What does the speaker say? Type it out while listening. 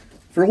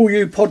For all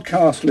you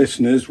podcast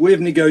listeners,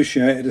 we've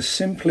negotiated a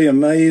simply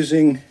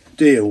amazing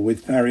deal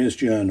with Farrier's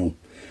Journal.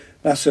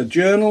 That's a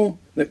journal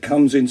that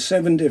comes in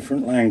 7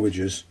 different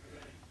languages.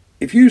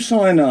 If you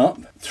sign up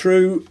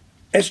through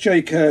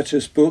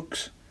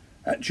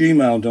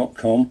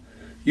sjcurtisbooks@gmail.com,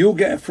 you'll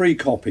get a free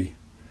copy.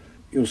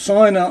 You'll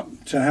sign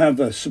up to have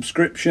a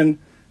subscription,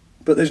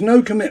 but there's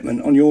no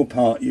commitment on your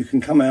part. You can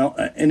come out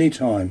at any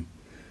time.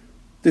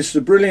 This is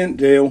a brilliant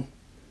deal.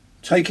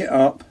 Take it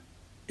up.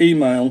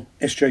 Email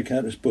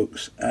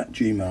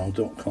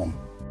sjcurtisbooks@gmail.com.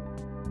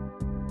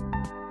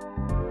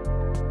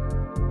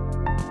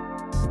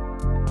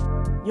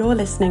 You're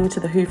listening to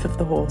The Hoof of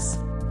the Horse,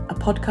 a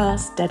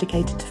podcast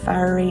dedicated to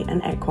farriery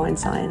and equine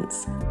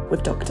science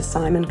with Dr.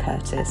 Simon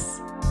Curtis.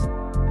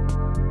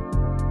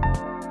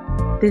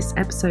 This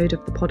episode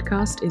of the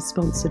podcast is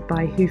sponsored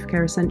by Hoof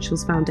Care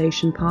Essentials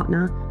Foundation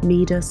partner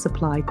Meader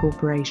Supply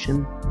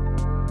Corporation.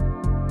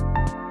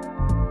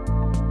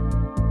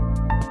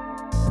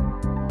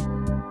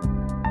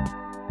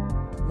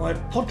 My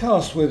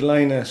podcast with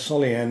Lena,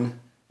 Sollien,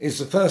 is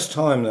the first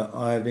time that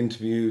I've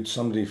interviewed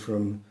somebody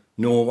from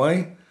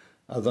Norway,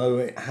 although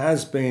it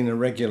has been a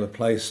regular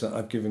place that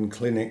I've given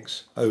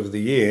clinics over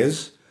the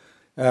years.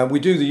 We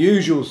do the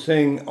usual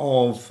thing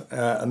of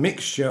a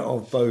mixture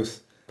of both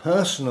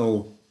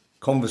personal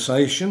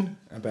conversation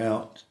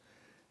about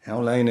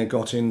how Lena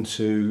got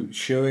into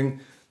shoeing,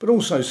 but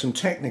also some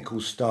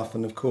technical stuff,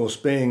 and of course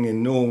being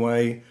in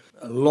Norway,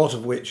 a lot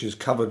of which is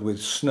covered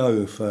with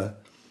snow for,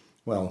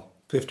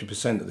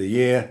 50% of the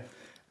year,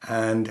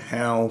 and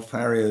how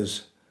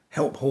farriers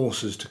help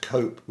horses to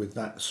cope with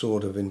that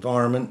sort of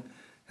environment,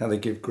 how they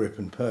give grip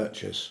and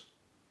purchase.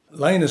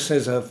 Lena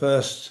says her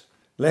first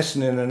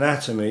lesson in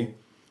anatomy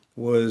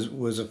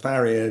was a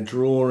farrier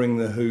drawing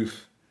the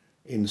hoof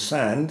in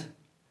sand,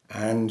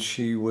 and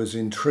she was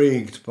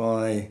intrigued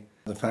by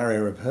the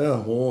farrier of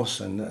her horse,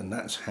 and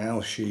that's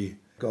how she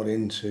got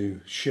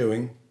into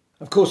shoeing.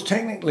 Of course,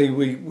 technically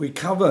we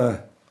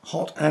cover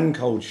hot and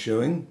cold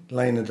shoeing.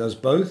 Lena does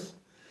both.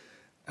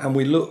 And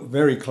we look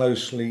very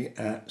closely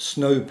at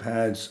snow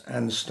pads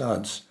and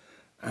studs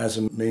as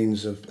a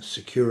means of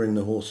securing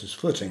the horse's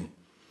footing.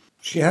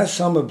 She has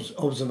some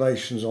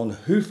observations on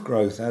hoof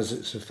growth as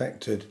it's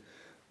affected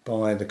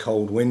by the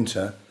cold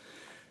winter.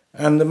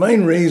 And the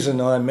main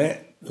reason I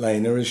met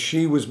Lena is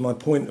she was my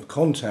point of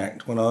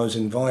contact when I was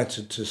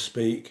invited to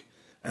speak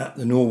at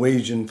the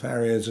Norwegian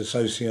Farriers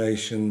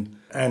Association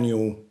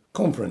annual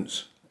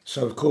conference.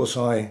 So of course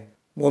I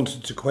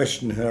wanted to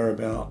question her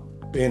about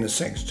being a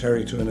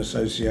secretary to an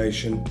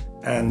association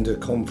and a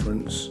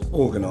conference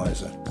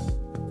organiser.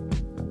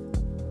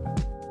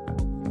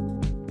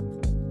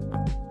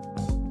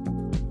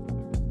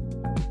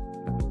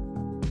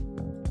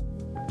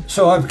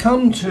 So I've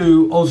come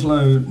to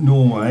Oslo,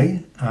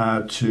 Norway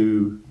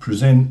to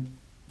present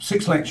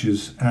 6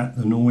 lectures at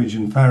the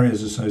Norwegian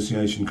Farriers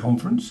Association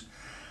conference,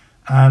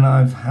 and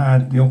I've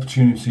had the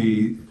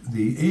opportunity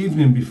the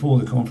evening before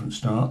the conference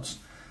starts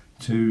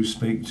to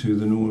speak to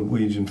the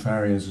Norwegian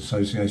Farriers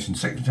Association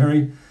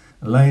Secretary,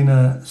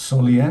 Lena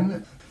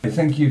Sollien.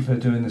 Thank you for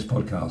doing this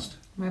podcast.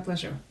 My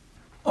pleasure.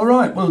 All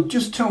right, well,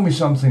 just tell me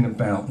something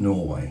about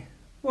Norway.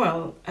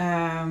 Well,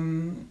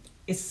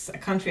 it's a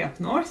country up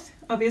north,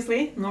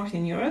 obviously, north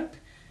in Europe,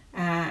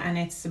 and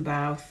it's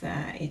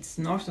it's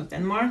north of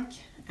Denmark,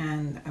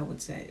 and I would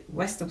say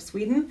west of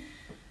Sweden.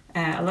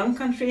 A long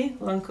country,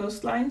 long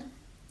coastline,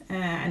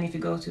 and if you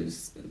go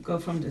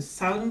from the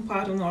southern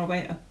part of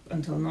Norway up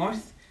until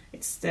north,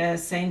 it's the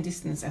same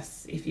distance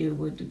as if you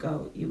would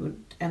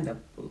end up,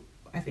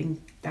 I think,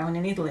 down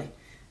in Italy.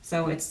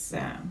 So it's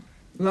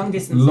long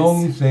distances.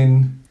 Long,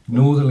 thin,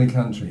 northerly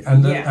country.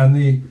 And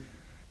the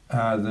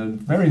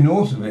very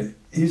north of it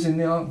is in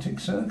the Arctic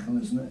Circle,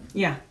 isn't it?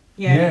 Yeah.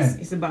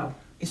 It's above.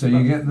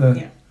 You get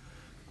the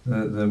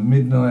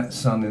midnight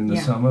sun in the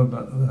summer,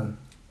 but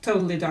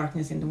totally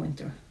darkness in the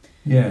winter.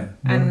 Yeah.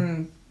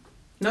 And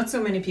not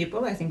so many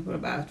people. I think we're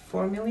about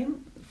 5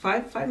 million.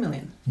 5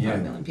 million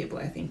people,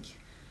 I think.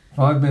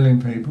 5 million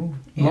people,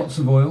 lots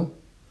of oil.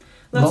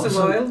 Lots of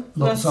oil.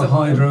 Lots of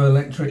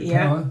hydroelectric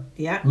power.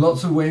 Yeah.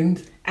 Lots of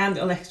wind. And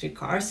electric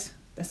cars.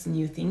 That's a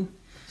new thing.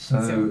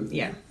 So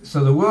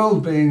the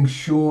world being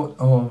short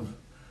of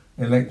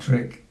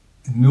electric,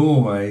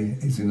 Norway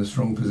is in a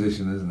strong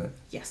position, isn't it?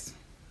 Yes,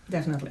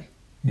 definitely.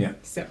 Yeah.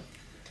 So,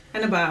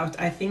 and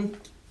I think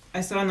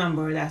I saw a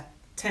number that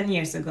 10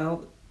 years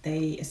ago,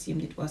 they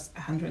assumed it was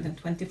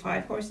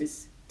 125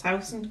 horses,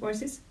 1,000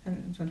 horses,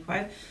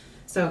 125.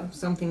 So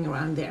something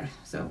around there.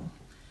 So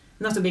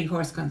not a big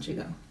horse country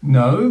though.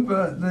 No,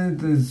 but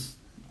that's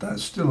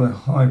still a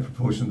high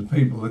proportion of the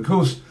people. Of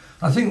course,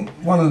 I think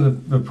one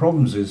of the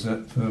problems is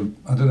that for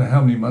I don't know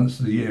how many months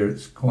of the year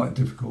it's quite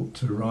difficult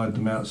to ride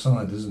them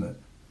outside, isn't it?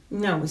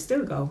 No, we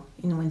still go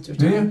in the winter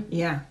time. Do you?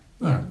 Yeah,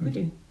 we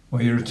do.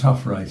 Well, you're a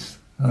tough race.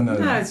 I know.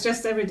 No, it's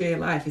just everyday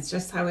life. It's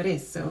just how it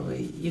is. So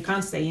you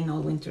can't stay in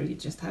all winter. You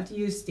just have to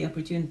use the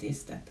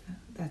opportunities that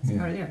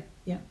are there.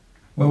 Yeah.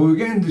 Well, we'll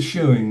get into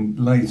shoeing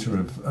later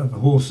of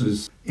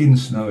horses in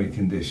snowy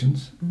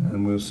conditions,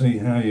 and we'll see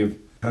how you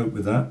cope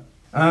with that.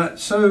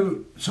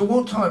 So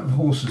what type of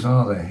horses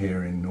are there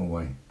here in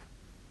Norway?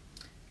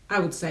 I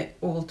would say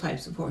all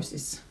types of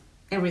horses,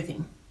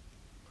 everything.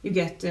 You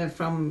get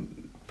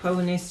from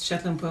ponies,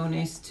 Shetland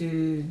ponies,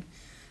 to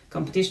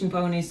competition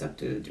ponies, up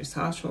to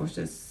dressage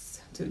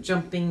horses, to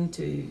jumping,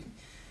 to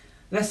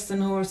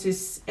Western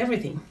horses,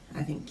 everything,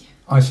 I think.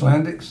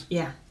 Icelandics?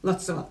 Yeah,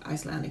 lots of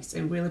Icelandics.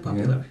 They're really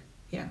popular.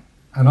 Yeah.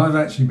 And I've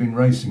actually been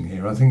racing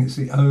here. I think it's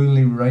the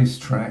only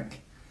racetrack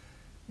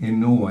in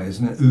Norway,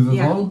 isn't it?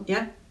 Uvervoll?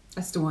 Yeah,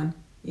 that's the one.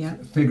 Yeah.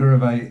 Figure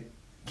of 8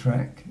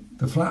 track.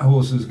 The flat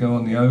horses go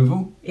on the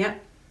oval. Yeah.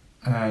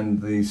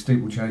 And the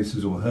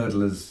steeplechasers or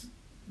hurdlers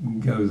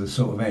go the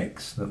sort of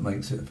X that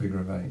makes it a figure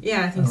of 8.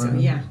 Yeah, I think so.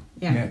 Yeah.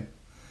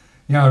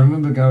 Yeah, I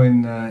remember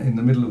going in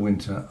the middle of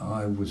winter.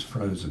 I was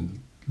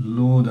frozen.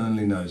 Lord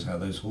only knows how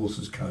those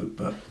horses cope,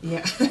 but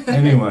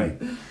anyway,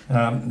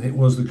 it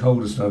was the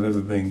coldest I've ever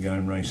been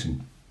going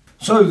racing.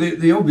 So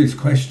the obvious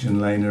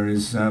question, Lena,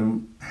 is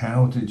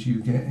how did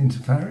you get into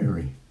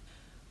farriery?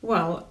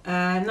 Well,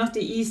 not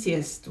the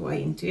easiest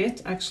way into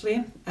it,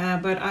 actually,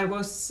 but I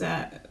was,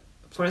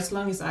 for as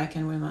long as I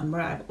can remember,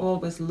 I've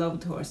always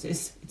loved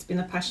horses. It's been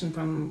a passion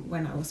from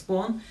when I was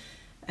born.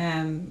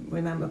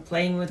 Remember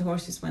playing with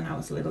horses when I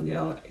was a little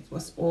girl. It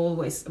was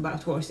always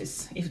about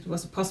horses. If it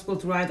was possible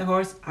to ride a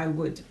horse, I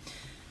would.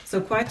 So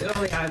quite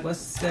early I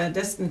was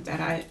destined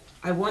that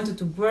I wanted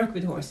to work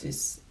with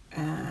horses,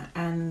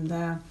 and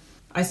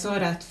I saw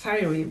that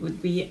farriery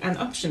would be an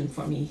option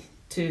for me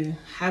to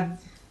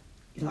have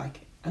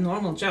like a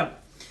normal job.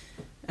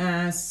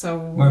 So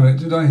wait a minute,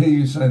 did I hear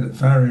you say that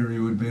farriery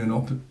would be an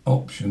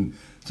option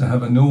to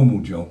have a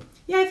normal job?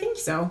 Yeah, I think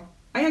so.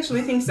 I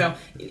actually think so.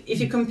 If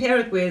you compare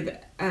it with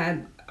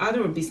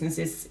other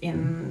businesses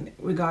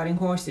regarding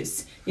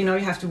horses, you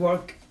have to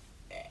work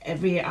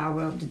every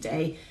hour of the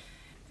day,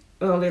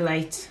 early,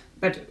 late.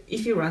 But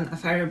if you run a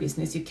farrier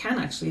business, you can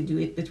actually do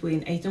it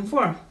between 8 and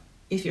 4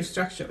 if you're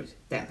structured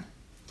then.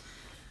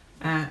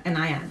 And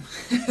I am.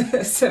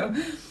 So.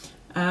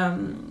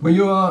 Well,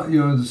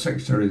 you're the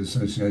secretary of the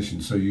association,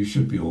 so you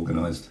should be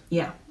organised.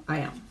 Yeah, I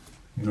am.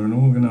 You're an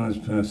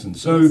organised person.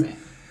 So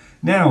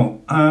now,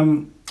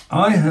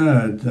 I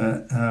heard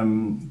that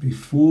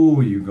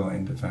before you got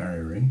into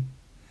farriery,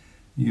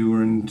 you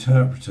were an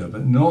interpreter,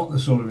 but not the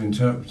sort of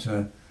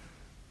interpreter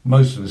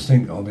most of us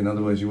think of. In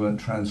other words, you weren't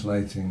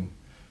translating,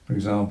 for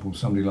example,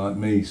 somebody like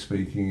me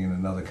speaking in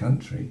another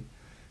country.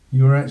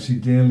 You were actually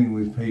dealing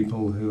with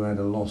people who had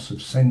a loss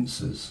of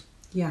senses.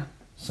 Yeah.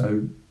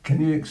 So can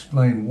you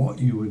explain what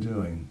you were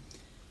doing?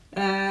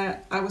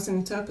 I was an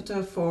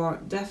interpreter for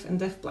deaf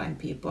and deafblind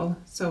people,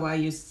 so I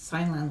used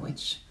sign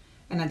language.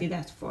 And I did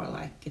that for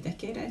like a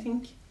decade, I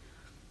think.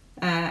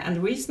 And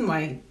the reason why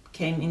I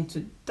came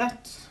into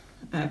that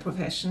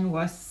profession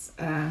was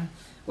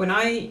when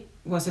I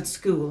was at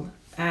school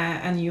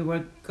and you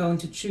were going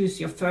to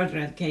choose your further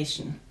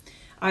education,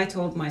 I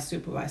told my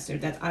supervisor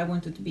that I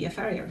wanted to be a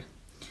farrier.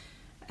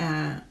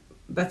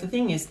 But the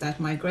thing is that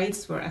my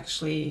grades were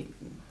actually,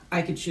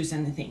 I could choose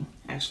anything,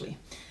 actually.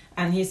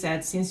 And he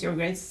said, since your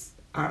grades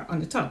are on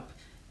the top,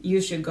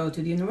 you should go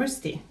to the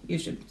university. You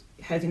should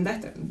head in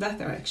that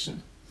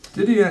direction.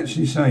 Did he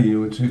actually say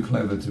you were too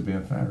clever to be a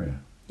farrier?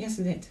 Yes,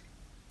 he did.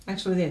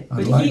 Actually did.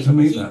 I'd like to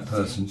meet that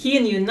person. He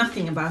knew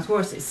nothing about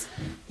horses.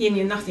 He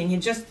knew nothing.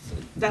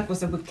 That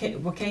was a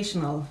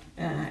vocational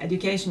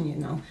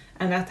education,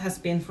 and that has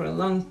been for a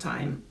long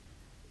time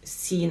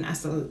seen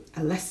as a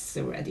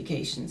lesser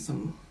education,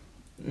 some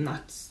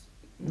not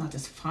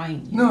as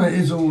fine. No, it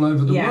is all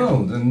over the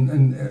world,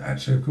 and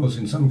actually, of course,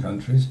 in some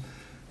countries,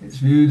 it's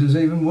viewed as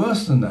even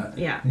worse than that.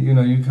 Yeah.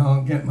 You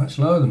can't get much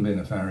lower than being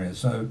a farrier,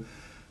 so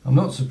I'm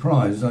not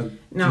surprised. I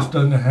just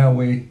don't know how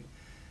we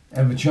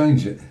ever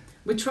change it.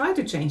 We try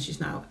to change it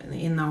now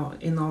in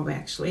Norway,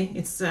 actually.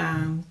 It's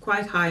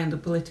quite high on the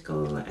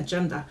political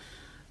agenda.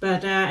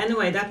 But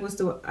anyway, that was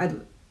the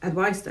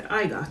advice that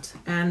I got.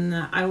 And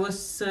I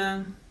was,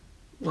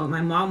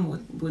 my mom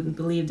wouldn't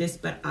believe this,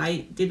 but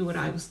I did what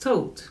I was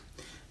told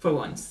for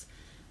once.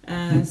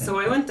 So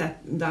I went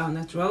down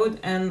that road,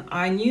 and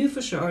I knew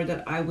for sure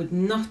that I would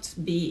not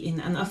be in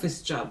an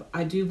office job.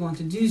 I do want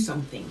to do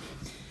something.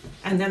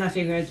 And then I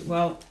figured,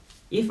 well,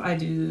 if I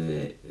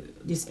do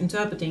this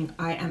interpreting,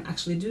 I am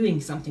actually doing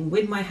something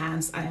with my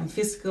hands. I am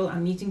physical,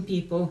 I'm meeting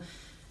people,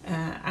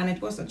 and it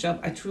was a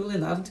job I truly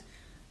loved,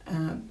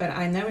 but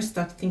I never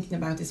stopped thinking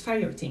about this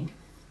farrier thing.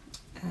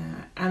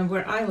 And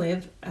where I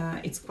live,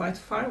 it's quite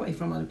far away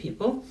from other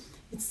people.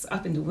 It's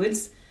up in the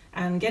woods,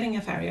 and getting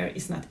a farrier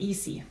is not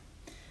easy.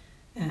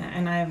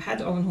 And I've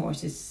had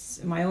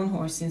my own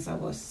horse since I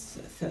was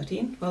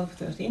 12,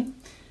 13,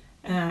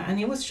 and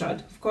he was shod,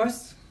 of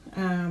course.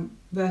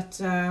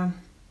 But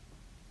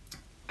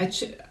I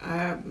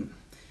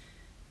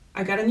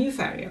got a new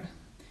farrier,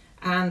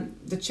 and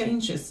the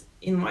changes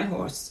in my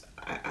horse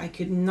I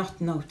could not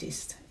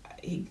notice.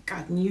 He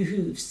got new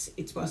hooves.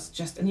 It was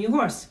just a new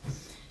horse.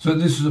 So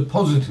this is a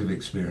positive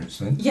experience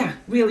then? Yeah,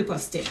 really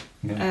positive.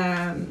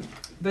 Yeah.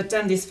 But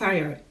then this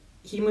farrier,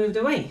 he moved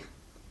away,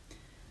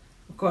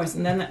 of course,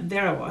 and then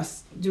there I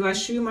was. Do I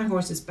shoe my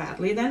horses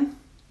badly then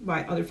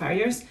by other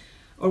farriers?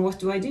 or what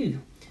do I do?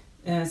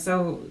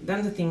 So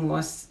then the thing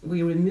was,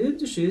 we removed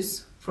the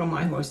shoes from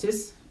my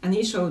horses, and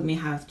he showed me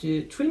how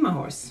to trim a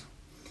horse.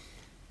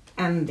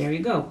 And there you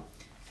go.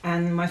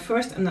 And my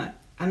first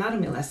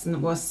anatomy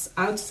lesson was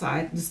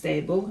outside the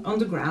stable, on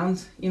the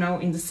ground,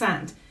 in the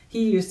sand.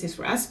 He used his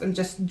rasp and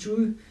just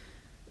drew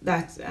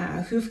that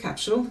hoof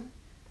capsule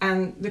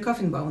and the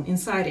coffin bone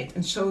inside it,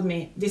 and showed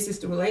me this is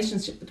the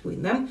relationship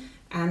between them.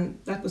 And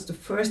that was the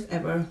first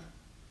ever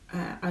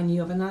I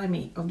knew of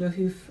anatomy of the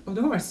hoof of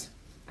the horse.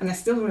 And I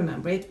still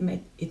remember it.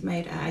 It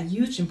made a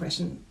huge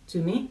impression to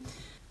me.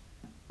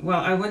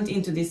 Well, I went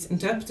into this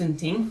interpreting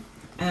thing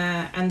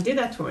and did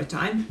that for a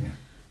time.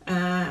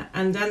 Yeah.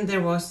 And then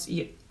there was,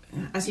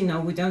 as you know,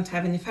 we don't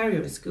have any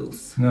farrier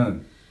schools. No.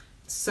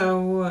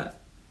 So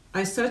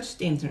I searched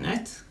the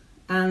internet,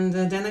 and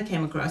then I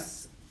came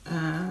across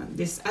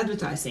this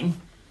advertising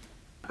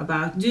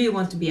about, do you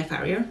want to be a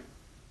farrier?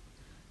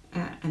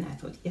 And I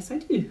thought, yes, I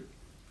do.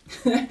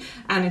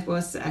 And it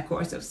was a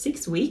course of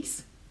 6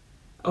 weeks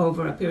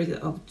over a period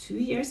of 2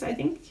 years, I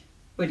think,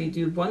 where you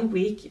do 1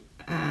 week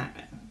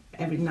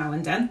every now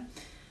and then.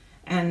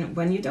 And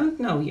when you don't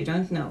know, you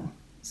don't know.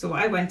 So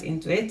I went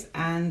into it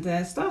and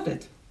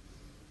started.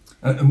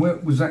 And where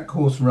was that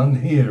course run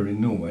here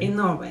in Norway? In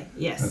Norway,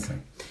 yes. Okay.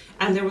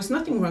 And there was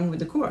nothing wrong with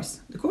the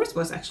course. The course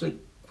was actually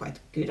quite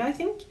good, I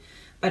think,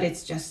 but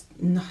it's just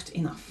not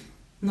enough.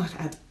 Not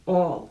at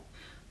all.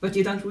 But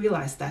you don't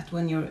realize that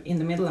when you're in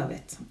the middle of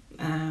it.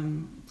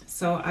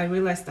 So I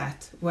realized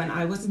that when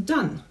I was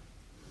done.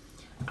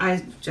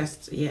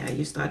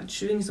 You started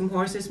shoeing some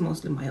horses,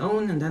 mostly my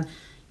own, and then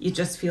you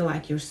just feel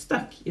like you're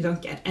stuck. You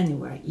don't get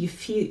anywhere. You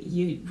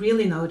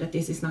really know that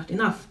this is not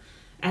enough.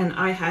 And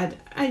I had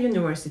a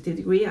university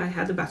degree. I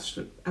had a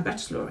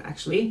bachelor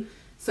actually.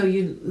 So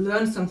you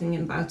learn something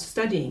about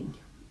studying.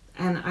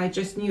 And I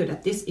just knew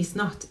that this is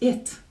not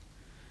it.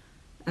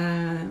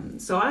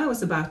 So I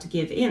was about to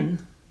give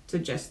in, to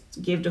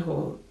just give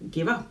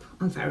up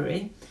on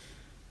farriery.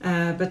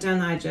 But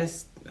then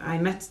I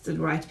met the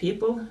right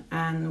people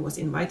and was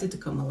invited to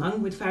come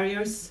along with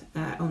farriers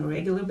on a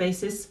regular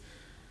basis.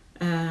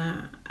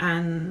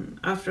 And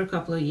after a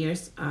couple of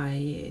years,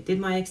 I did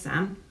my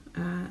exam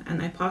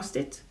and I passed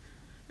it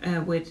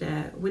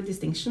with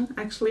distinction,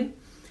 actually.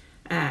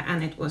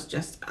 And it was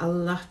just a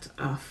lot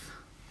of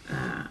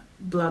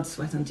blood,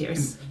 sweat, and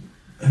tears.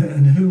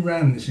 And who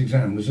ran this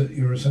exam? Was it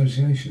your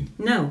association?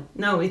 No,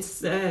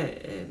 it's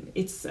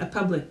a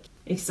public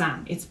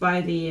exam. It's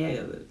by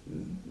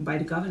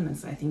the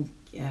governments, I think.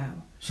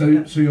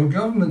 So your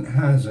government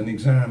has an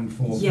exam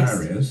for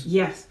farriers.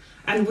 Yes,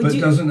 and but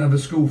doesn't have a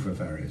school for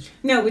farriers.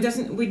 No, we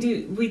doesn't. We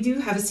do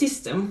have a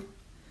system,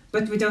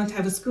 but we don't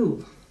have a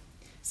school.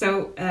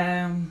 So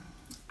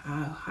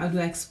how do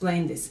I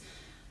explain this?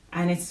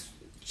 And it's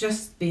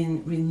just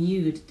been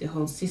renewed, the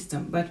whole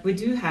system. But we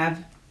do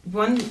have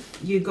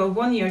you go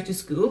 1 year to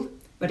school,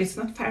 but it's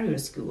not farrier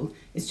school.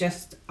 It's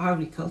just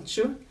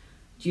agriculture.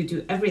 You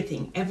do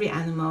everything, every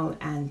animal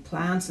and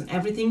plants and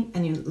everything,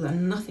 and you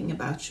learn nothing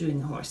about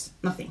shoeing a horse,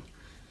 nothing.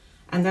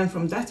 And then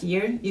from that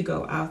year, you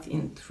go out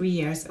in 3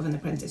 years of an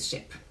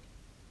apprenticeship.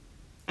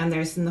 And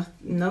there's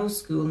no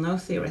school, no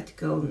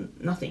theoretical,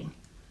 nothing.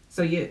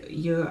 So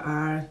you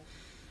are...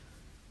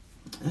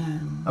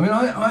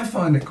 I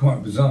find it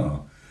quite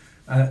bizarre.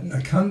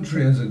 A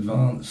country as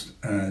advanced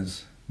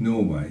as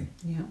Norway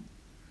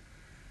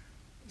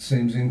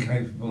seems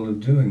incapable of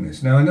doing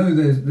this. Now, I know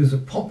there's a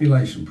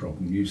population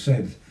problem. You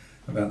said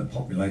about the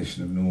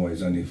population of Norway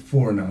is only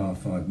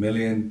 4.5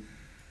 million,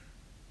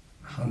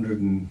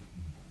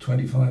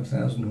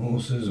 125,000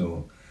 horses,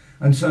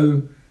 and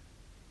so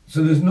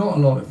there's not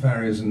a lot of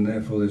farriers, and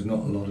therefore there's not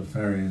a lot of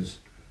farriers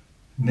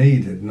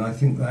needed. And I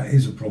think that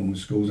is a problem with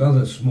schools.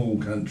 Other small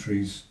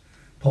countries,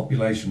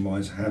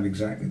 population-wise, have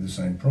exactly the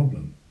same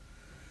problem.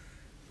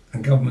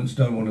 And governments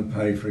don't want to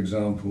pay, for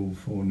example,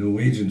 for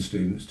Norwegian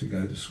students to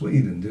go to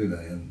Sweden, do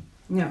they? And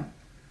no,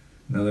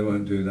 they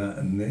won't do that.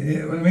 And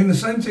the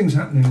same thing's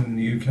happening in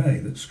the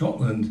UK, that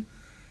Scotland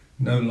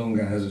no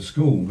longer has a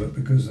school, but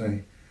because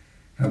they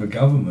have a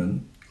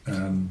government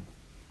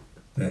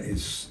that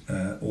is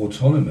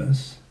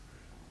autonomous,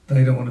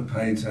 they don't want to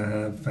pay to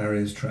have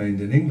farriers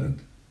trained in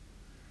England.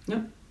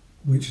 No.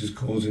 Which is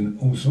causing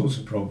all sorts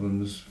of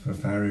problems for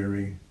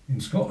farriery in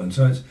Scotland.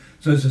 So it's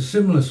a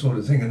similar sort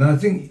of thing, and I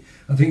think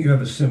you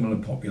have a similar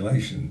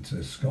population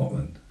to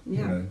Scotland.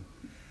 Yeah.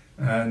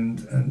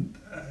 And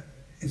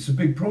it's a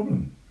big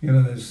problem.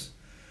 There's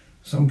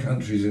some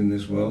countries in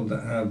this world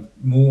that have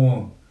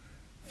more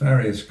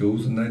farrier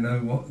schools than they know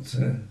what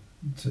to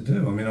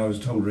do. I was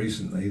told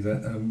recently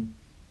that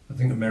I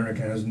think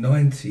America has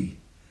 90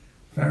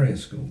 farrier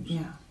schools.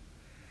 Yeah.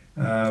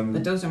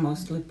 But those are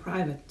mostly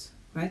private,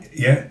 right?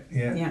 Yeah,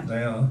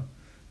 they are.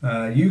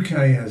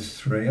 UK has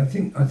 3. I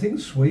think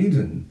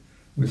Sweden,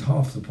 with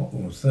half the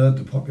or a third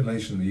the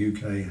population of the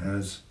UK,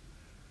 has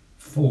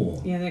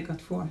 4. Yeah, they got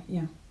 4.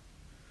 Yeah.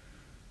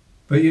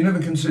 But you never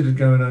considered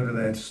going over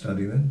there to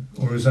study then,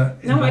 or is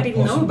that no? I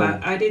didn't possible?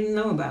 I didn't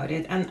know about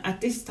it. And at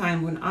this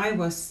time, when I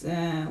was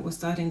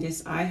starting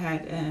this, I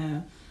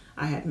had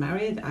I had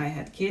married, I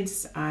had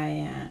kids,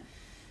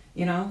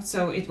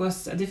 so it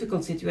was a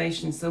difficult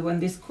situation. So when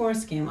this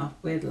course came up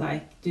with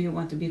do you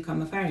want to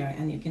become a farrier,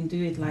 and you can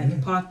do it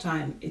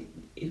part-time,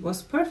 it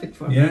was perfect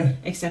for me,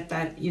 except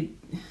that you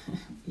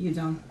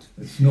don't.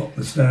 It's not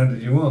the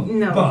standard you want.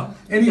 No, but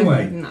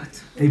anyway,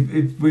 not.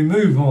 If we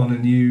move on,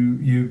 and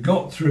you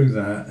got through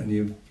that, and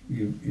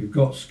you've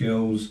got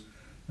skills,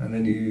 and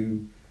then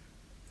you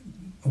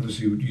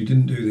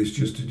didn't do this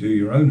just to do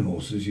your own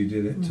horses. You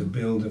did it to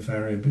build a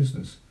farrier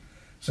business.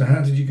 So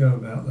how did you go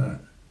about that?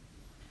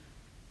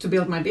 To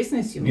build my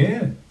business, you mean?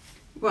 Yeah.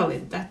 Well,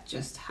 that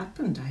just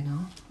happened.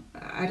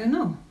 I don't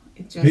know.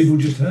 People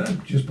just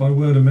heard, just by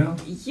word of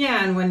mouth.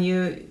 Yeah, and when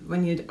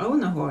you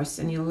own a horse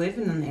and you live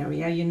in an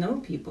area, you know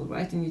people,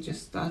 right? And you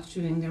just start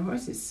shoeing their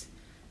horses.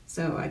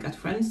 So I got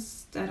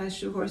friends that I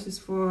shoe horses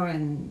for,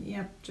 and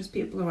just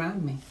people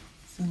around me.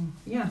 So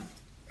yeah.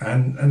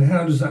 And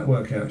how does that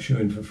work out,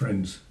 shoeing for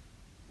friends?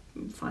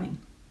 Fine.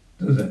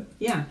 Does it?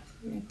 Yeah.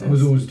 I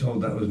was always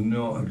told that was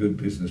not a good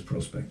business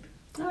prospect.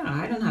 Oh,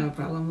 I don't have a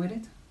problem with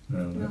it.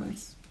 No,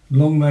 it's...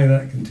 Long may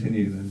that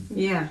continue then.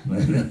 Yeah.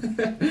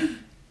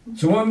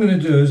 So what I'm going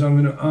to do is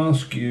I'm going to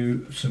ask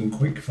you some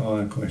quick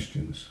fire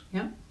questions.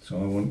 Yeah. So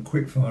I want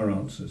quick fire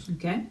answers.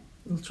 Okay,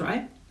 we'll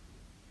try.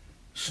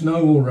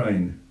 Snow or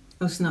rain?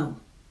 Oh, snow.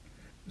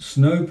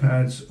 Snow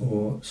pads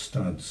or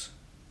studs?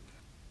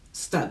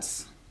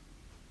 Studs.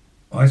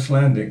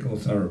 Icelandic or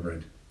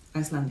thoroughbred?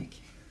 Icelandic.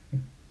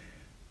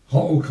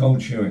 Hot or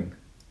cold shoeing?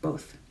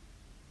 Both.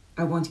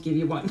 I won't give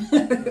you one.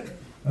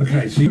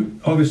 Okay, so you,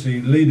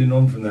 obviously leading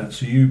on from that,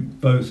 so you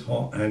both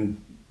hot and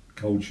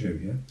cold shoe,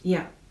 yeah?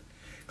 Yeah.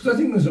 Because I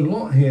think there's a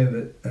lot here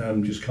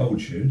that just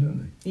cold shoe, don't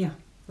they? Yeah,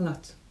 a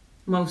lot.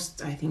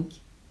 Most, I think.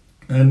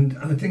 And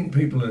I think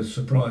people are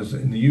surprised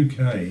that in the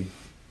UK,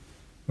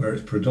 where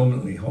it's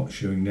predominantly hot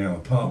shoeing now,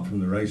 apart from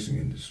the racing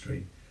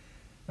industry,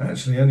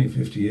 actually only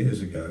 50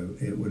 years ago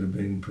it would have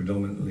been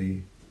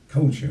predominantly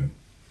cold shoeing.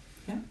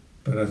 Yeah.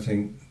 But I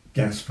think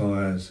gas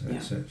fires, Yeah.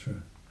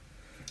 etc.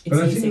 It's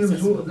But I think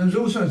there's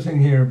also a thing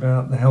here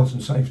about the health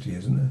and safety,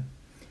 isn't there?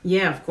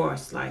 Yeah, of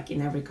course, like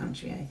in every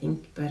country, I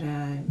think. But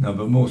No,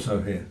 but more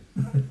so here.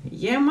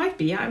 yeah, might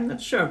be. I'm not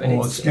sure, but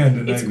Or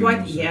Scandinavian. it's quite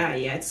also.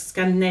 it's a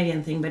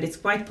Scandinavian thing, but it's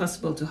quite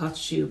possible to hot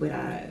shoe with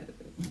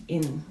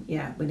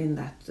within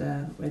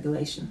that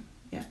regulation.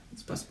 Yeah,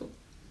 it's possible.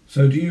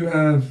 So do you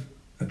have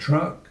a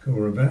truck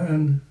or a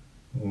van?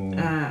 Or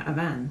A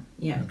van,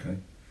 yeah. Okay.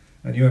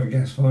 And you have a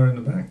gas fire in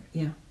the back?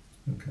 Yeah.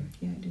 Okay.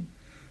 Yeah, I do.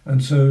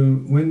 And so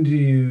when do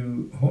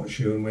you hot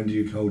shoe and when do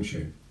you cold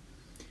shoe?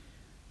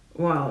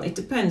 Well, it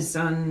depends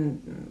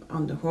on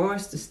the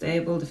horse, the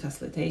stable, the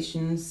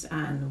facilitations,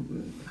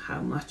 and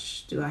how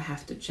much do I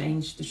have to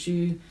change the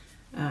shoe,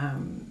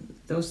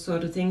 those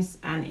sort of things.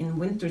 And in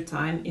winter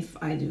time, if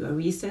I do a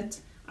reset,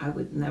 I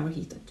would never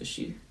heat up the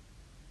shoe.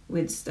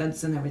 With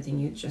studs and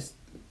everything,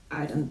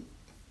 I don't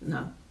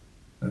know.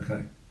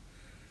 Okay.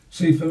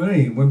 See, for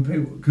me, when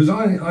people, because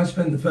I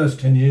spent the first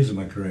 10 years of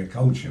my career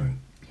cold shoeing.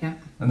 Yeah.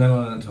 And then I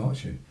learned to hot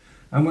shoe.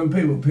 And when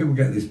people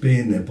get this bee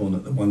in their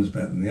bonnet that one's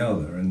better than the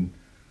other, and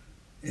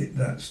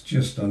that's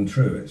just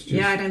untrue. It's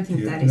just, I don't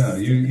think that is. No,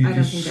 you I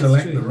just don't think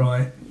select that's true. the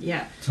right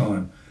Yeah.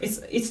 time.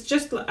 It's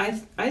just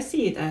I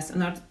see it as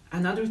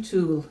another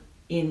tool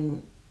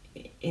in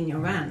your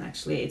van.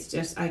 Actually, it's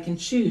just I can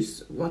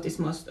choose what is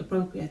most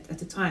appropriate at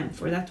the time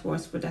for that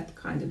horse, for that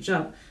kind of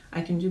job.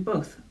 I can do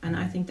both, and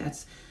I think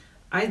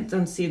I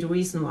don't see the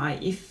reason why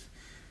if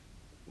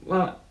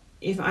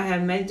I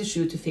have made the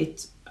shoe to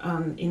fit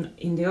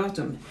in the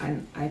autumn,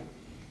 and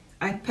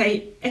I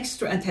pay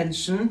extra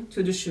attention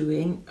to the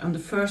shoeing on the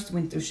first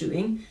winter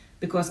shoeing,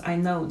 because I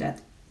know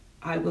that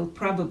I will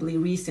probably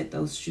reset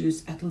those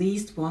shoes at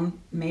least one,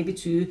 maybe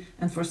two,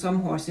 and for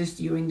some horses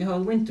during the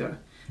whole winter.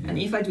 Yeah. And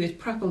if I do it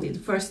properly the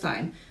first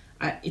time,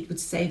 it would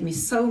save me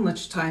so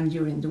much time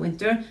during the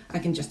winter. I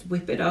can just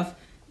whip it off,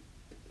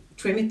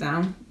 trim it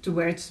down to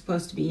where it's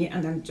supposed to be,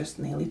 and then just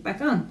nail it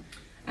back on.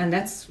 And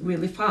that's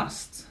really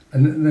fast.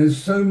 And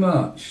there's so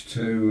much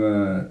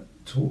to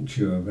talk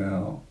to you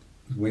about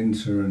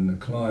winter and the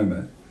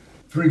climate.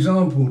 For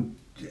example,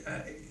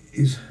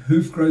 is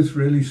hoof growth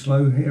really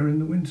slow here in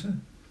the winter?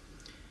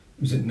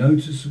 Is it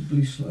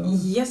noticeably slow?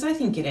 Yes, I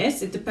think it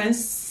is. It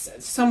depends.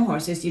 Some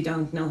horses you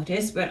don't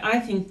notice, but I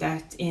think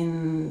that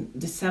in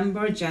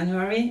December,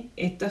 January,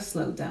 it does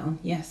slow down,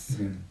 yes.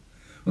 Yeah.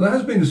 Well, there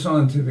has been a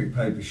scientific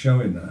paper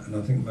showing that, and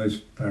I think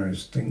most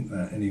farriers think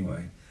that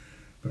anyway.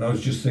 But I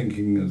was just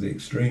thinking of the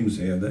extremes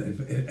here, that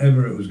if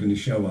ever it was going to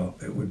show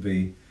up, it would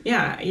be...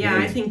 Yeah,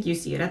 I think you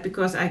see that,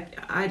 because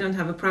I don't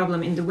have a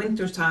problem. In the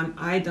winter time,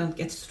 I don't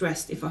get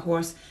stressed if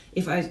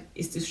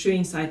the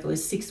shoeing cycle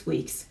is 6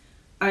 weeks.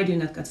 I do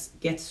not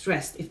get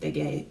stressed if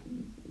they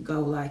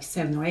go like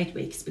 7 or 8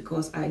 weeks,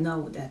 because I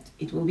know that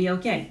it will be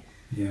okay.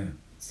 Yeah.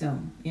 So,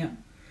 yeah.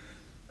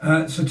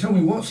 So tell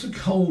me, what's the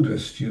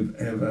coldest you've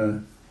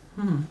ever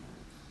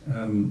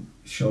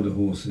shod a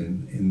horse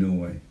in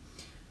Norway?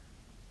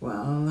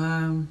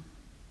 Well,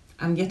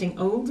 I'm getting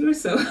older,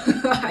 so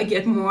I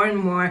get more and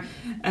more.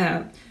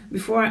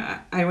 Before,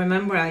 I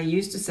remember I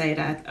used to say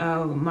that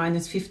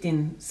minus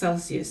 15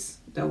 Celsius,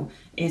 though,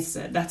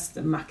 that's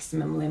the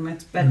maximum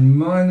limit. But and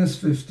minus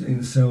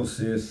 15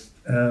 Celsius,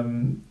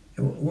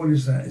 what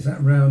is that? Is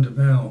that round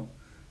about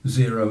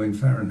 0 in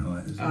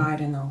Fahrenheit? Isn't it? I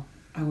don't know.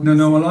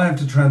 No, well, I have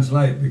to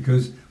translate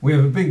because we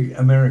have a big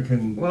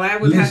American. Well, I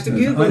would have to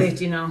Google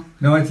it,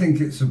 No, I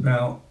think it's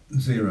about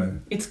 0.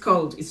 It's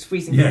cold, it's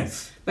freezing.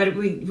 Yes. Cold. But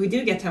we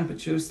do get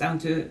temperatures down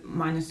to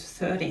minus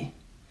 30.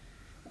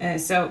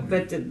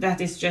 But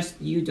that is just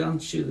you don't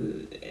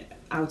chew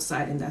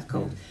outside in that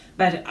cold.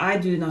 But I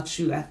do not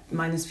chew at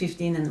minus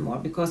 15 anymore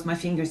because my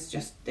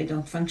fingers they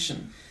don't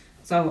function.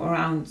 So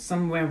around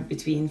somewhere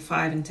between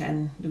 5 and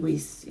 10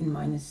 degrees in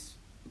minus,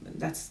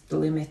 that's the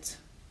limit.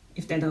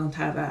 If they don't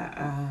have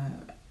a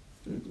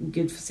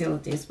good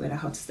facilities with a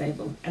hot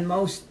stable, and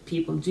most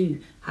people do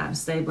have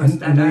stables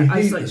and they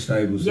heat the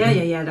stables.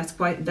 Yeah.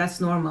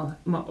 That's normal.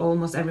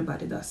 Almost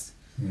everybody does.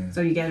 Yeah.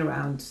 So you get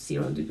around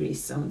 0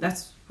 degrees. So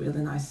that's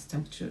really nice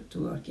temperature to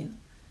work in.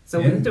 So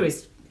winter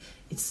it's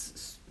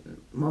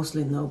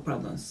mostly no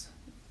problems.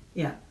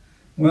 Yeah.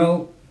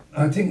 Well,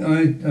 I think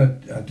I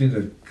did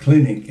a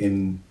clinic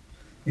in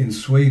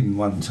Sweden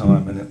one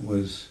time, and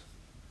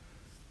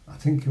I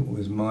think it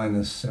was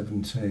minus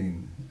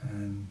 17,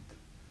 and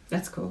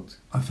that's cold.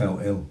 I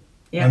felt ill.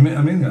 Yeah.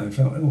 I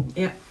felt ill.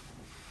 Yeah.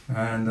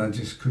 And I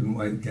just couldn't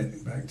wait to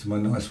get back to my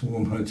nice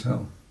warm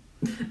hotel.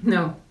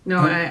 No,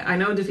 I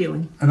know the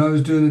feeling. And I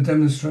was doing a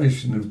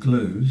demonstration of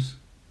glues.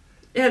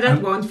 Yeah,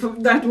 that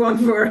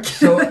won't work.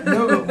 So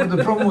but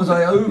the problem was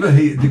I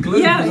overheated the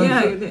glue.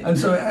 And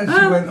so it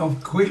actually went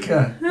off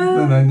quicker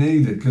than I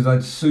needed because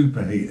I'd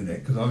superheated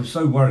it because I was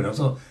so worried. I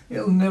thought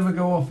it'll never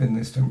go off in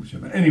this temperature.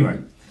 But anyway,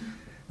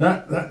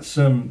 that's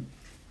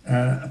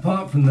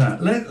apart from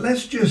that.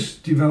 Let's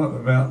just develop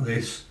about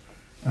this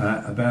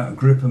about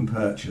grip and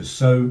purchase.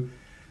 So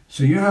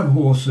you have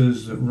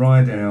horses that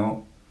ride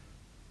out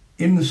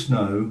in the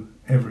snow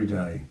every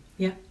day.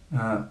 Yeah.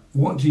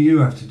 What do you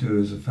have to do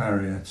as a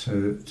farrier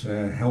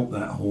to help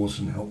that horse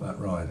and help that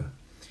rider?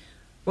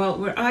 Well,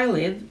 where I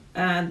live,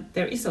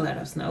 there is a lot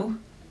of snow.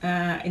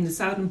 In the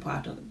southern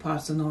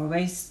parts of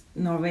Norway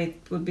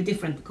it would be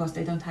different because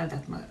they don't have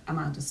that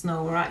amount of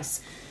snow or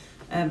ice.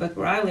 But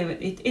where I live,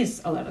 it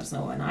is a lot of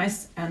snow and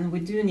ice, and we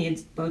do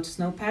need both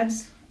snow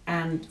pads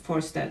and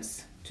 4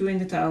 studs, 2 in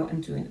the toe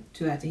and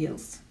 2 at the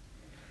heels.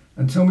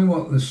 And tell me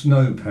what the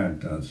snow pad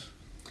does.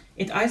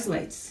 It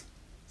isolates.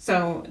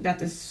 So that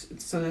the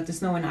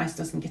snow and ice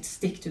doesn't get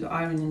stick to the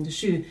iron in the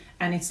shoe,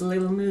 and it's a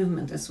little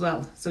movement as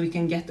well, so you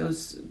can get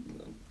those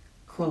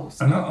claws.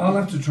 And I'll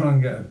have to try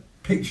and get a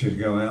picture to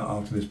go out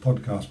after this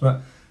podcast,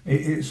 but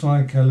it's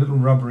like a little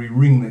rubbery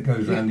ring that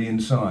goes around the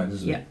inside,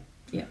 isn't it?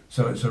 Yeah.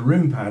 So it's a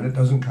rim pad. It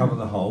doesn't cover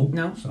the hole.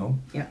 No. So.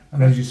 Yeah.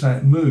 And as you say,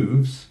 it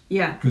moves.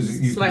 Yeah. Because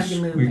you slightly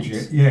can movement. squeegee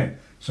it. Yeah.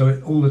 So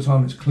all the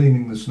time it's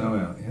cleaning the snow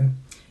out. Yeah.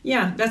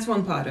 Yeah, that's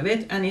one part of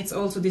it, and it's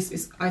also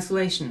this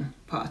isolation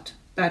part.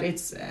 That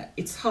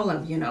it's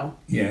hollow,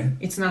 Yeah.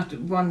 It's not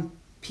one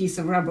piece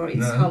of rubber,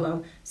 it's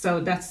hollow. So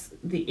that's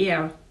the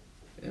air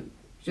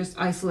just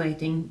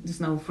isolating the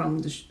snow from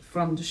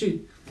the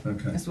shoe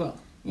as well.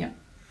 Yeah.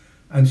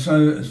 And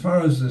so as far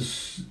as the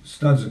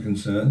studs are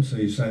concerned, so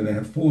you say they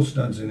have 4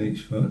 studs in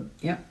each foot.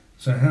 Yeah.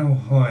 So how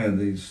high are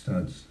these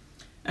studs?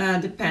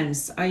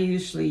 Depends. I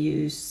usually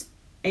use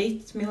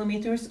 8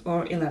 millimeters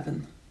or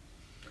 11.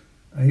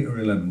 8 or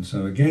 11.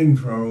 So again,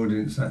 for our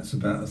audience, that's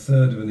about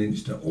 1/3 of an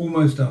inch to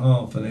almost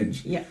 1/2 an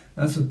inch. Yeah.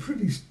 That's a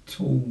pretty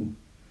tall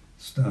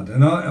stud.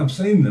 And I've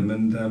seen them.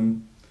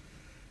 And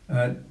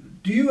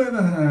do you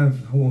ever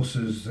have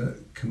horses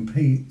that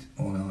compete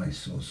on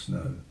ice or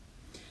snow?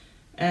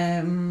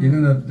 You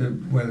know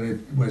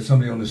where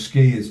somebody on a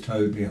ski is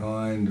towed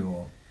behind,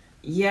 or?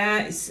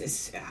 Yeah,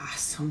 it's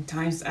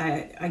sometimes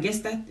I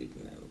guess that.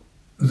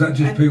 Is that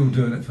just people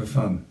doing it for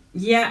fun?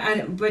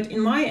 Yeah, but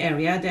in my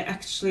area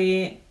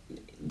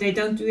they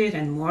don't do it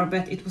anymore,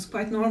 but it was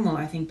quite normal,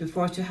 I think,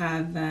 before to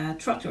have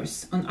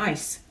trotters on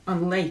ice,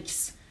 on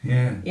lakes.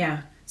 Yeah.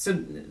 Yeah, so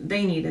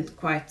they needed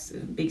quite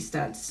big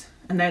studs,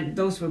 and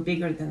those were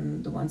bigger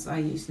than the ones I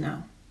use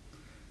now.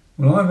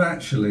 Well, I've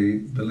actually,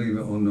 believe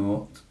it or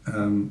not,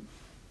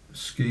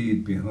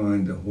 skied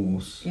behind a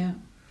horse. Yeah.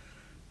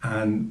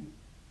 And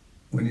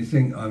when you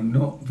think I'm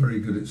not very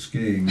good at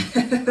skiing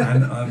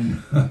and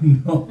I'm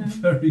not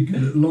very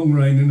good at long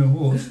reining a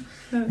horse,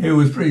 it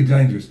was pretty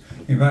dangerous.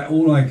 In fact,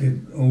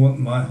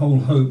 my whole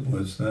hope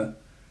was that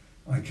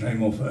I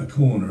came off at a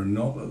corner and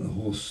not that the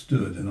horse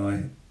stood, and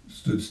I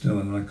stood still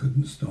and I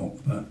couldn't stop.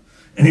 But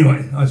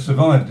anyway, I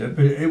survived it,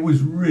 but it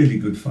was really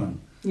good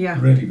fun. Yeah.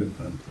 Really good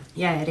fun.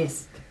 Yeah, it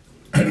is.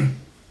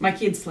 My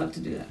kids love to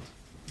do that.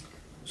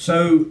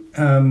 So,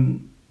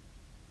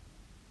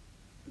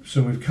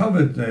 so we've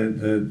covered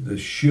the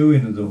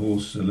shoeing of the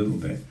horse a little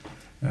bit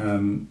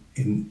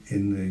in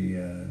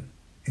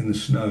the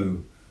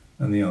snow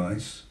and the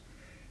ice,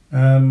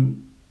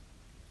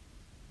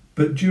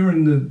 but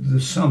during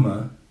the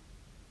summer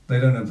they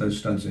don't have those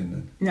studs in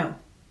then. No.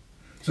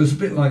 So it's a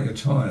bit like your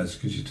tyres,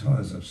 because your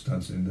tyres have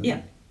studs in them.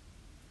 Yeah,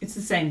 it's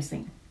the same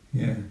thing.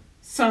 Yeah.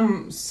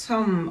 Some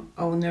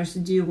owners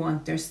do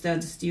want their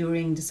studs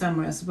during the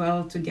summer as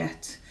well to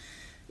get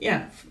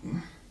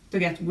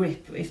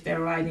grip if they're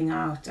riding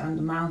out on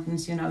the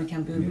mountains. You know, it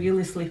can be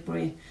really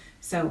slippery.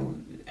 So,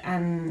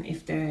 and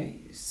if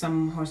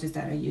some horses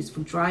that are used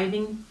for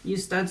driving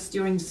use studs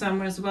during the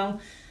summer as well.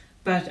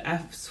 But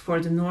as for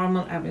the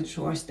normal average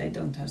horse, they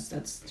don't have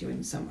studs during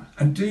the summer.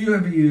 And do you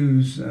ever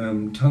use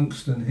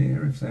tungsten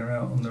here if they're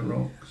out on the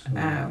rocks?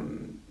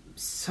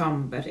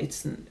 Some, but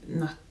it's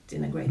not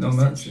in a great Not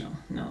extent. much?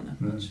 No, not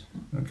much.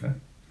 No. Okay.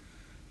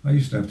 I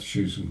used to have to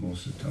shoe some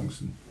horses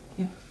tungsten.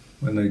 Yeah.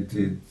 When they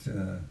did,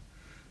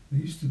 they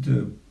used to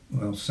do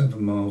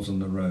 7 miles on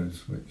the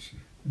roads, which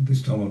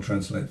this time I'll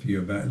translate for you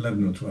about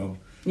 11 or 12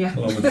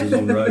 kilometres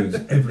on roads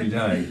every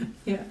day.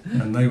 Yeah.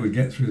 And they would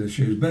get through the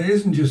shoes. But it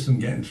isn't just them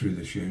getting through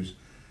the shoes,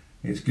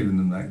 it's giving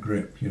them that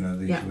grip. You know,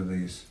 these were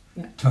these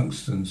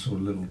tungsten sort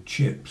of little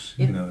chips,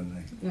 you know,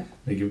 and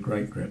they give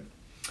great grip.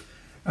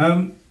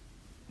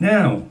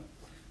 Now,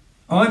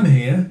 I'm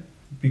here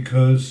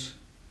because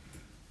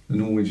the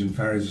Norwegian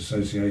Farriers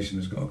Association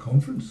has got a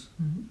conference.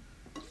 Mm-hmm.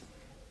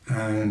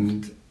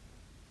 And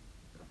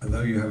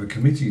although you have a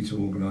committee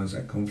to organise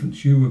that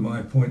conference, you were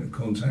my point of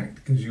contact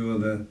because you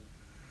are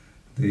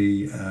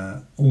the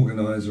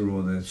organiser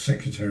or the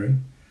secretary.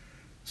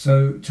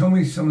 So tell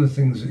me some of the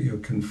things that you're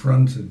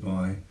confronted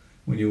by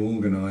when you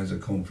organise a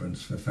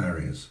conference for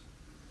farriers.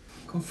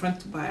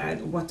 Confronted by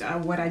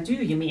what I do,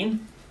 you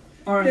mean?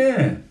 Or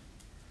yeah.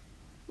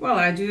 Well,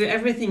 I do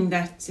everything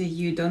that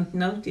you don't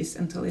notice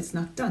until it's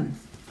not done,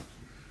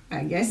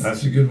 I guess.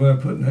 That's a good way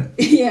of putting it.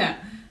 Yeah.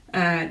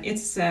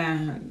 It's...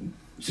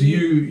 So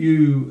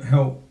you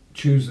help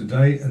choose the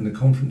date and the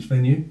conference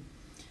venue?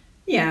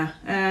 Yeah.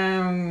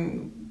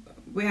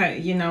 We have,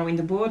 in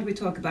the board we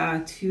talk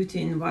about who to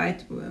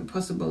invite,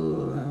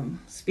 possible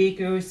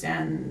speakers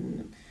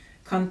and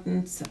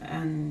contents,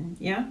 and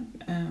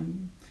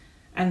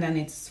and then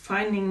it's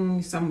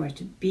finding somewhere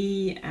to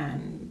be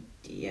and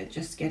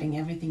just getting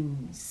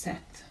everything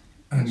set.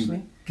 Actually.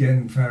 And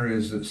getting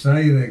farriers that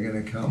say they're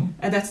going to come.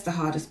 That's the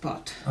hardest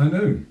part. I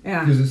know.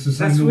 Yeah. Because it's the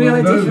same the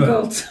really world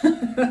difficult.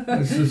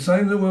 over. It's the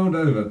same the world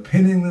over,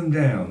 pinning them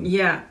down.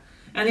 Yeah.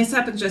 And it's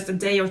happened just a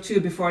day or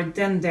two before,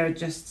 then they're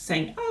just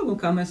saying, I will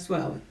come as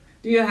well.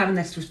 Do you have an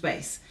extra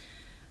space?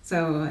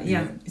 So,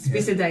 it's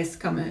busy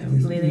days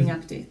leading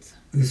up to it.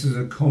 This is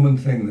a common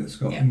thing that's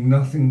got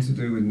nothing to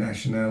do with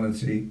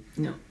nationality,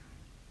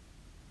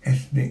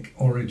 ethnic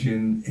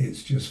origin.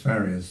 It's just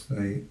farriers.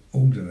 They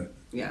all do it.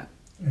 Yeah.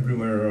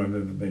 Everywhere I've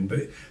ever been.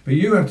 But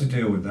you have to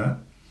deal with that.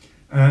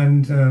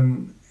 And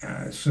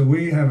so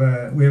we have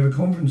a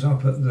conference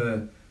up at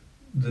the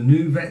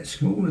new vet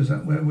school. Is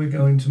that where we're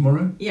going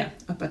tomorrow? Yeah,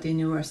 up at the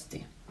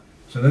university.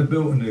 So they've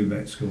built a new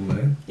vet school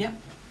there. Yeah.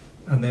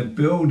 And they're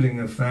building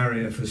a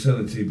farrier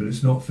facility, but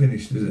it's not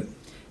finished, is it?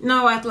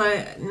 No, I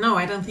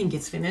don't think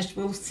it's finished.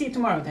 We'll see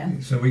tomorrow then.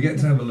 So we get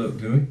to have a look,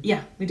 do we?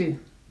 Yeah, we do.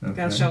 Okay.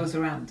 They'll show us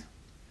around.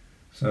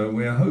 So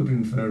we are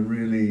hoping for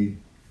really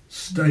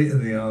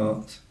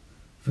state-of-the-art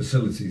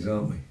facilities,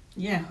 aren't we?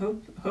 Yeah,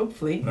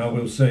 hopefully. Well,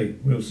 we'll see.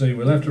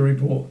 We'll have to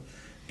report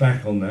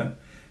back on that.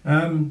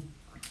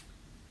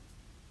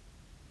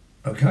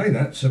 Okay,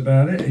 that's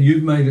about it.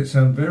 You've made it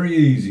sound very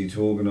easy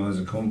to organise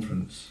a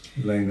conference,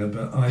 Lena,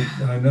 but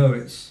I know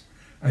it's,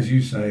 as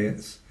you say,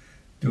 it's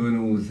doing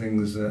all the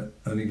things that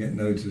only get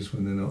noticed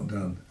when they're not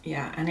done.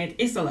 Yeah, and it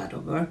is a lot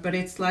of work, but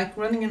it's like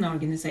running an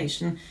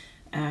organisation.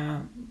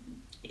 That's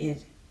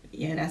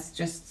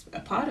just a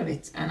part of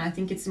it, and I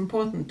think it's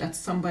important that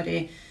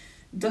somebody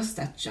does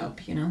that job,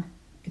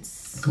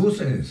 It's... Of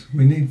course it is.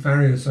 We need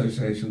farrier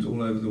associations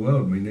all over the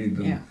world. We need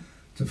them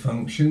to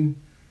function,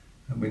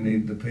 and we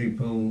need the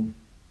people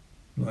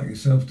like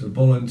yourself to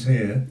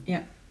volunteer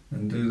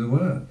and do the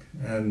work.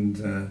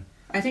 And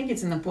I think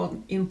it's an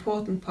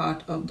important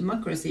part of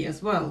democracy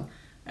as well,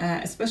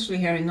 especially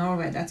here in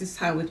Norway. That is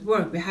how it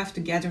works. We have to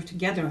gather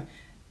together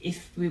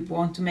if we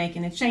want to make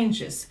any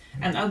changes.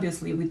 And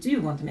obviously we do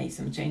want to make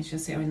some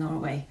changes here in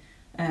Norway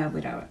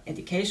with our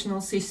educational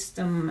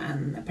system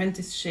and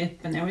apprenticeship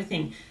and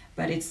everything.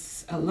 But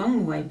it's a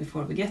long way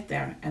before we get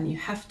there, and you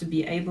have to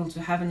be able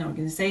to have an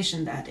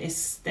organization that is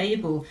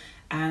stable,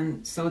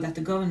 and so that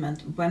the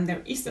government, when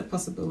there is a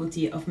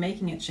possibility of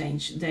making a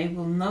change, they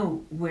will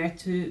know where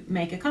to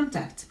make a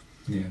contact,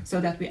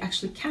 so that we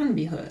actually can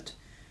be heard.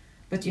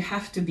 But you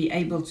have to be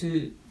able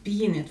to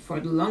be in it for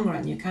the long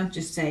run. You can't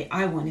just say,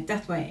 I want it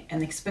that way,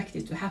 and expect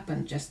it to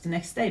happen just the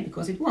next day,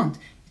 because it won't.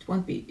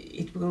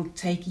 It will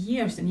take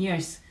years and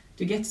years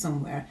to get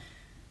somewhere.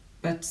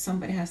 But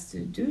somebody has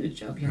to do the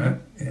job,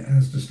 It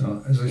has to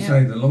start. As I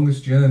say, the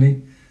longest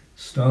journey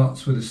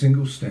starts with a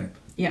single step.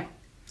 Yeah,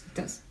 it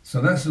does.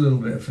 So that's a little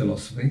bit of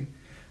philosophy.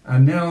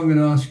 And now I'm going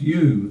to ask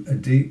you a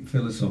deep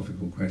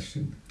philosophical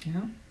question.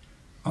 Yeah.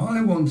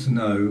 I want to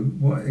know,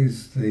 what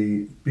is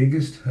the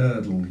biggest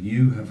hurdle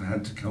you have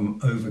had to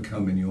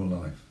overcome in your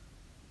life?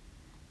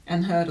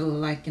 An hurdle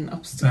like an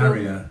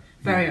obstacle?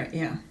 Barrier,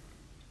 yeah.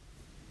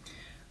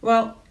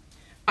 Well,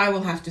 I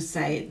will have to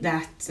say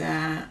that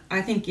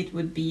I think it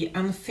would be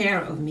unfair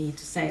of me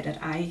to say that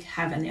I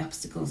have any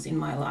obstacles in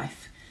my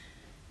life,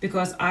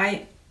 because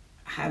I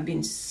have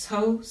been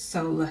so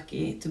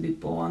lucky to be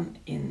born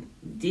in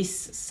this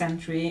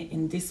century,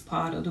 in this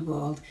part of the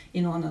world,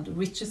 in one of the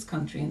richest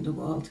countries in the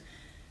world.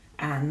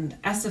 And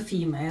as a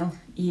female,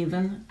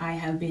 even, I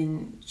have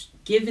been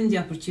given the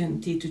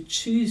opportunity to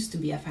choose to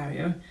be a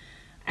farrier.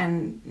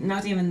 And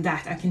not even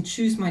that, I can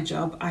choose my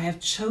job. I have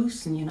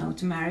chosen,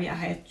 to marry. I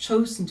have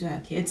chosen to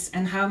have kids,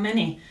 and how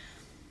many?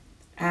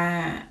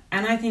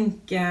 And I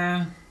think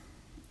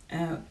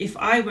if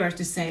I were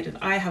to say that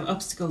I have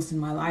obstacles in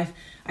my life,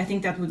 I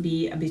think that would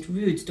be a bit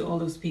rude to all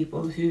those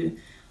people who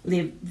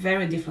live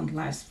very different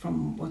lives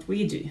from what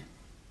we do.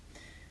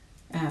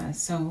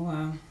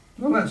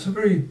 Well, that's a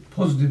very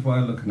positive way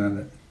of looking at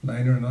it,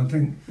 Lena, and I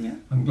think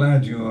I'm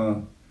glad you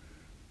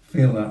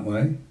feel that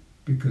way,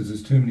 because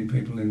there's too many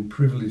people in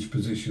privileged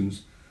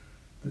positions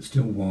that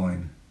still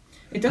whine.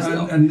 It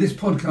doesn't. And this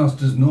podcast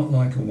does not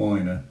like a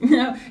whiner.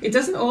 No, it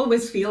doesn't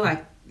always feel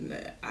like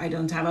I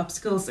don't have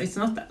obstacles. It's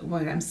not that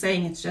what I'm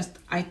saying. It's just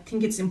I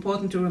think it's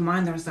important to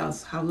remind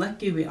ourselves how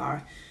lucky we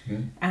are.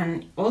 Yeah.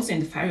 And also in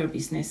the farrier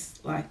business,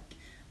 like,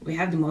 we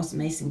have the most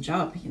amazing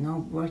job,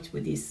 worked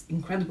with these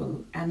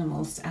incredible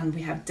animals, and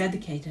we have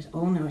dedicated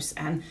owners,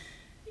 and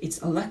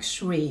it's a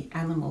luxury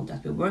animal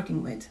that we're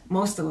working with.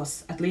 Most of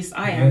us, at least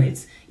I am.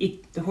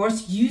 The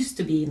horse used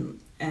to be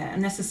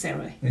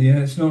necessary.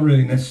 Yeah, it's not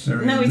really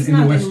necessary in the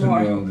Western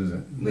world, is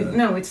it?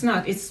 No, it's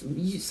not. It's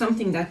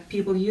something that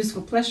people use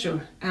for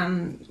pleasure,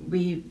 and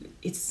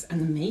it's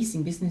an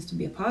amazing business to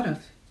be a part of.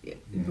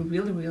 We're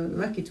really, really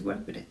lucky to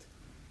work with it.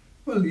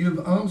 Well, you've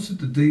answered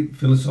the deep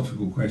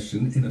philosophical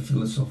question in a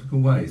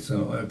philosophical way,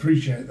 so I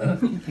appreciate that.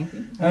 Thank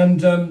you.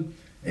 And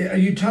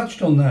you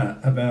touched on that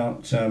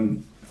about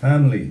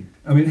family.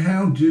 I mean,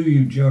 how do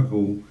you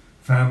juggle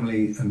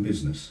family and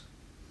business?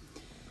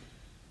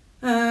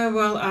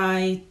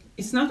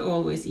 It's not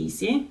always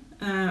easy.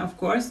 Of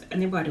course,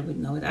 anybody would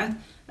know that.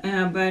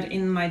 But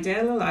in my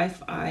daily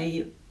life,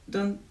 I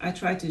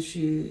try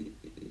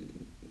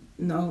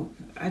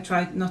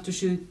not to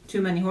shoot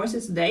too many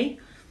horses a day,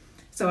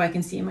 so I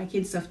can see my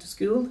kids off to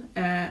school.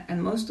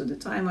 And most of the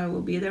time, I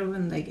will be there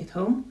when they get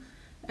home,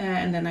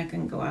 and then I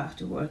can go out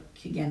to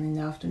work again in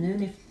the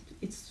afternoon if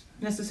it's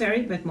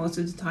necessary. But most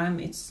of the time,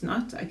 it's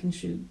not. I can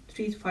shoot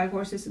 3 to 5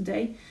 horses a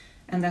day,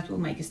 and that will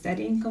make a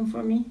steady income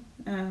for me.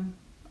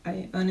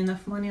 I earn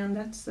enough money on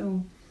that.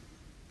 So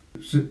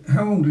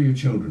how old are your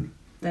children?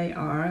 They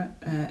are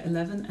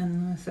 11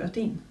 and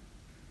 13.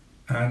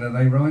 And are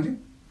they riding?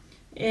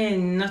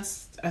 Not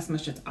as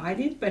much as I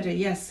did, but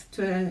yes,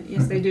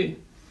 they do.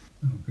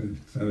 Oh, good.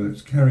 So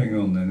it's carrying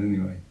on then,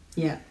 anyway.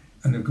 Yeah.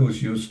 And of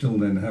course, you're still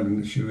then having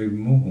to shoe even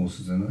more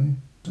horses, then, are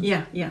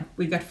you? Yeah.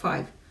 We got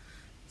 5.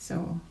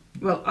 So,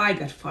 I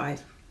got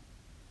 5.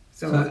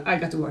 So I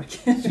got to work.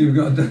 So you've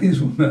got a day's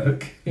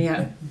work.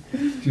 Yeah.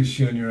 Just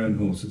shoeing your own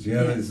horses.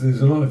 Yeah.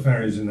 There's a lot of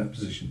farriers in that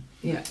position.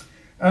 Yeah.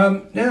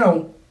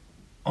 Now,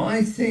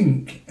 I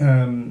think,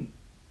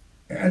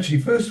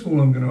 actually, first of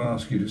all, I'm going to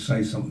ask you to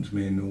say something to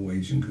me in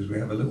Norwegian, because we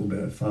have a little bit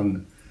of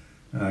fun.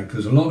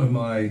 Because a lot of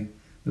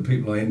the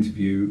people I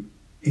interview,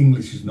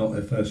 English is not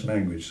their first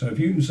language. So if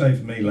you can say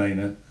for me,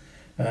 Lena,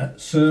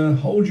 sir,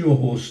 hold your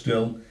horse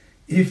still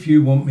if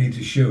you want me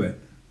to shoe it.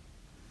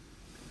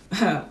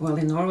 Well,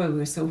 in Norway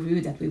we're so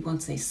rude that we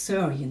won't say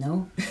sir,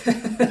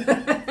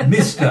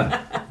 Mister.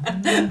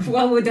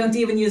 Well, we don't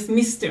even use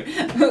mister.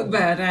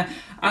 But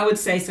I would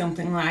say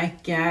something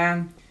like,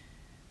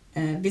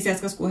 hvis jeg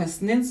skal sko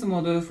hesten din, så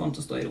må du få den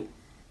til å stå I ro.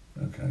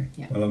 Okay.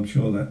 Yeah. Well, I'm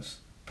sure that's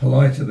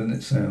politer than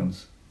it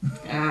sounds.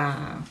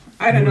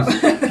 I don't know.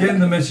 Getting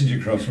the message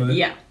across with it.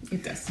 Yeah,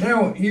 it does.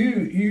 Now,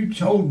 you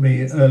told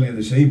me earlier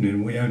this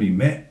evening, we only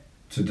met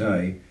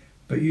today,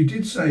 but you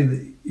did say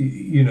that,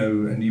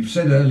 and you've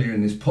said earlier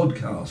in this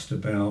podcast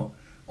about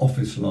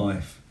office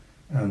life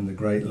and the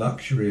great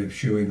luxury of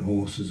shoeing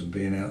horses and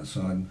being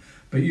outside.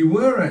 But you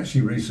were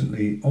actually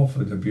recently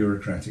offered a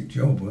bureaucratic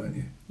job, weren't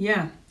you?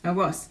 Yeah, I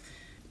was.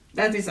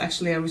 That is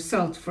actually a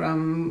result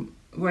from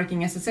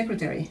working as a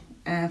secretary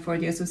for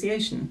the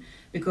association,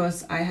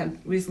 because I have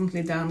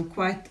recently done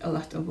quite a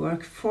lot of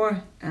work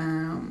for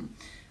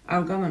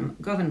our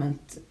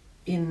government.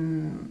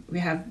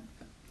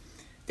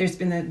 There's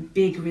been a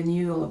big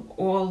renewal of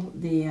all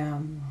the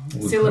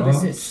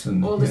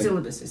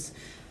syllabuses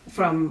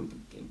from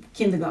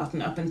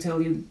kindergarten up until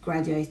you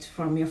graduate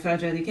from your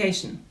further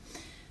education.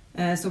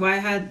 So I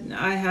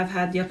have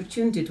had the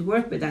opportunity to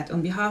work with that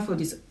on behalf of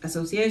this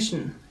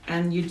association,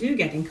 and you do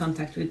get in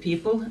contact with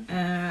people,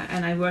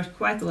 and I worked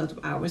quite a lot of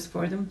hours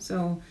for them,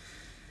 so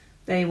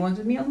they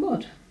wanted me on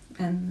board.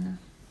 And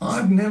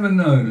I've never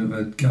known of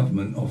a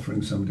government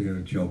offering somebody a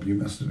job. You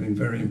must have been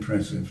very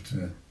impressive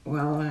to...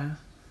 Well,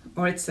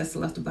 or it says a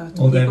lot about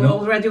the people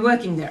already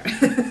working there.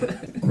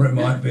 Or it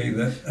might be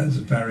that as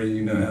a farrier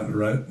you know how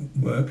to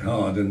work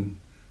hard, and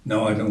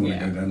no, I don't want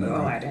to go down that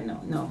road. I don't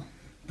know, no.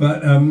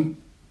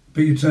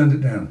 But you turned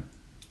it down?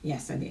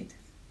 Yes, I did.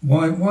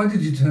 Why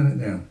did you turn it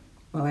down?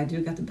 well, I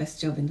do got the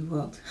best job in the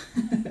world.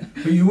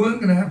 But you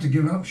weren't going to have to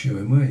give up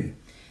shoeing, were you?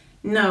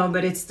 No,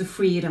 but it's the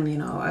freedom,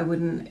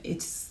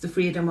 it's the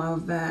freedom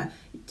of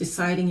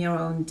deciding your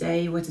own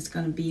day, what it's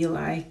going to be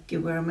like,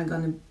 where am I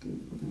going to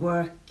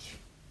work,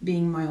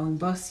 being my own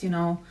boss,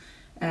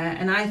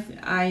 And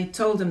I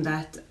told them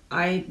that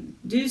I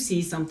do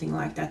see something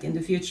like that in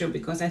the future,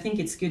 because I think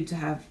it's good to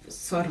have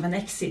sort of an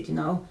exit,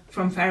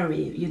 from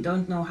Ferry. You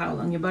don't know how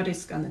long your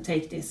body's going to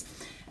take this.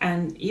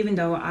 And even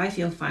though I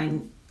feel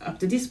fine up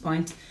to this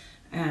point,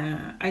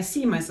 I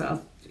see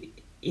myself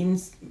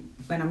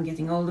when I'm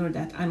getting older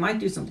that I might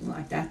do something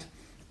like that.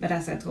 But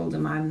as I told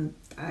them,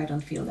 I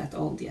don't feel that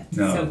old yet.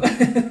 No. So.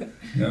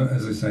 No,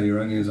 as I say, you're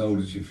only as old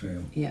as you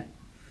feel. Yeah.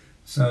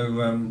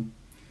 So,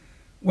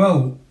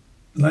 well,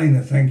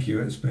 Lena, thank you.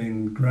 It's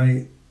been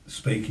great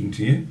speaking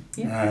to you.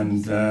 Yeah.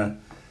 And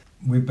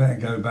we better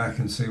go back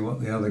and see what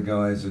the other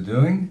guys are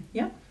doing.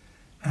 Yeah.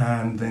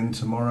 And then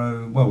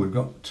tomorrow, well, we've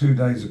got 2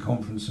 days of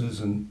conferences,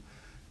 and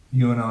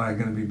you and I are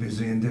going to be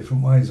busy in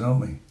different ways,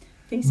 aren't we? I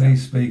think so. Me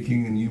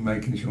speaking and you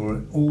making sure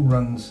it all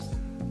runs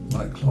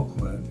like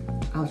clockwork.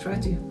 I'll try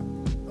to.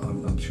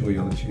 I'm sure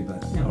you'll achieve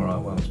that. Yeah. All right,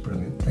 well, it's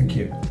brilliant. Thank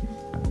you.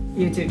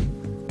 You too.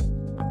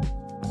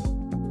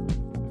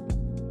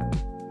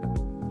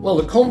 Well,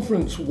 the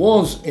conference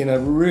was in a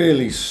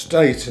really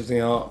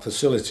state-of-the-art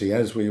facility,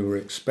 as we were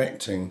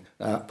expecting,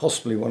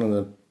 possibly one of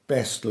the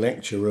best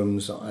lecture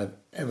rooms that I've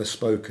ever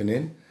spoken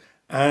in.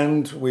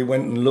 And we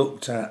went and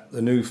looked at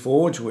the new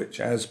forge, which,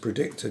 as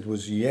predicted,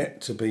 was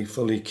yet to be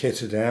fully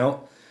kitted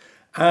out.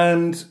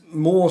 And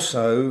more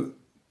so,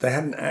 they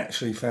hadn't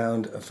actually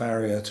found a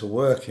farrier to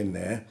work in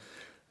there.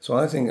 So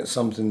I think it's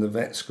something the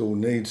vet school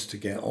needs to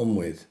get on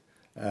with,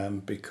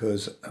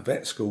 because a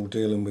vet school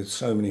dealing with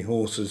so many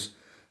horses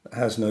that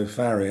has no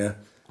farrier,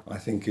 I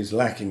think is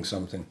lacking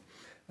something.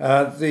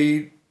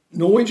 The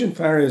Norwegian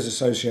Farriers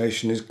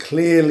Association is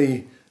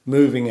clearly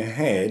moving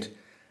ahead,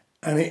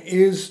 and it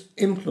is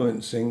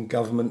influencing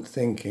government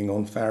thinking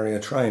on farrier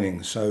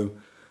training. So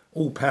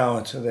all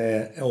power to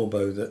their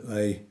elbow that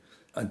they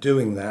are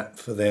doing that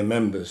for their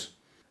members.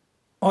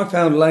 I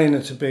found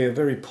Lena to be a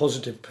very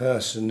positive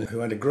person who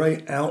had a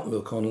great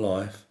outlook on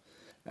life,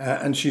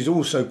 and she's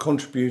also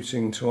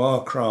contributing to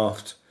our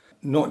craft,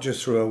 not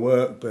just through her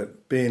work,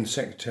 but being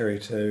secretary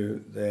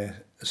to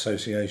their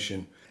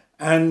association.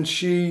 And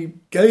she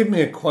gave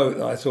me a quote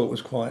that I thought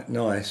was quite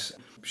nice.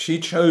 She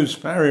chose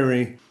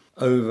farriery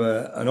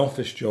over an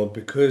office job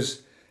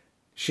because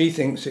she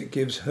thinks it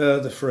gives her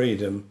the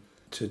freedom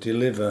to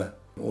deliver,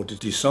 or to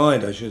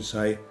decide, I should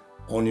say,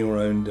 on your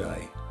own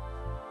day.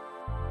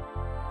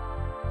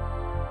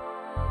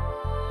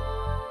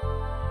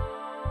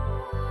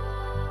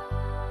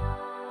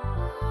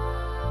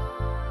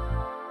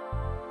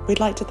 We'd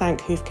like to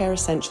thank Hoof Care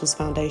Essentials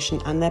Foundation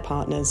and their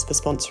partners for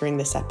sponsoring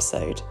this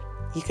episode.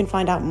 You can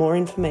find out more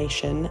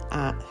information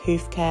at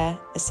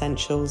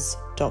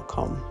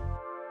hoofcareessentials.com.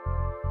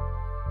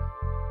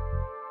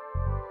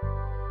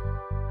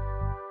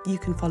 You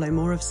can follow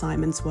more of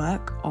Simon's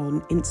work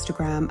on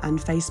Instagram and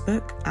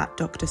Facebook at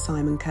Dr.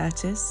 Simon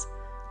Curtis.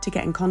 To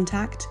get in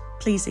contact,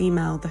 please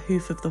email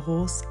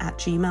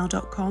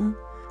thehoofofthehorse@gmail.com.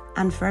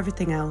 And for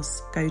everything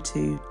else, go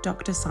to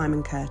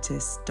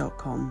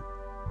drsimoncurtis.com.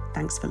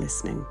 Thanks for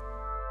listening.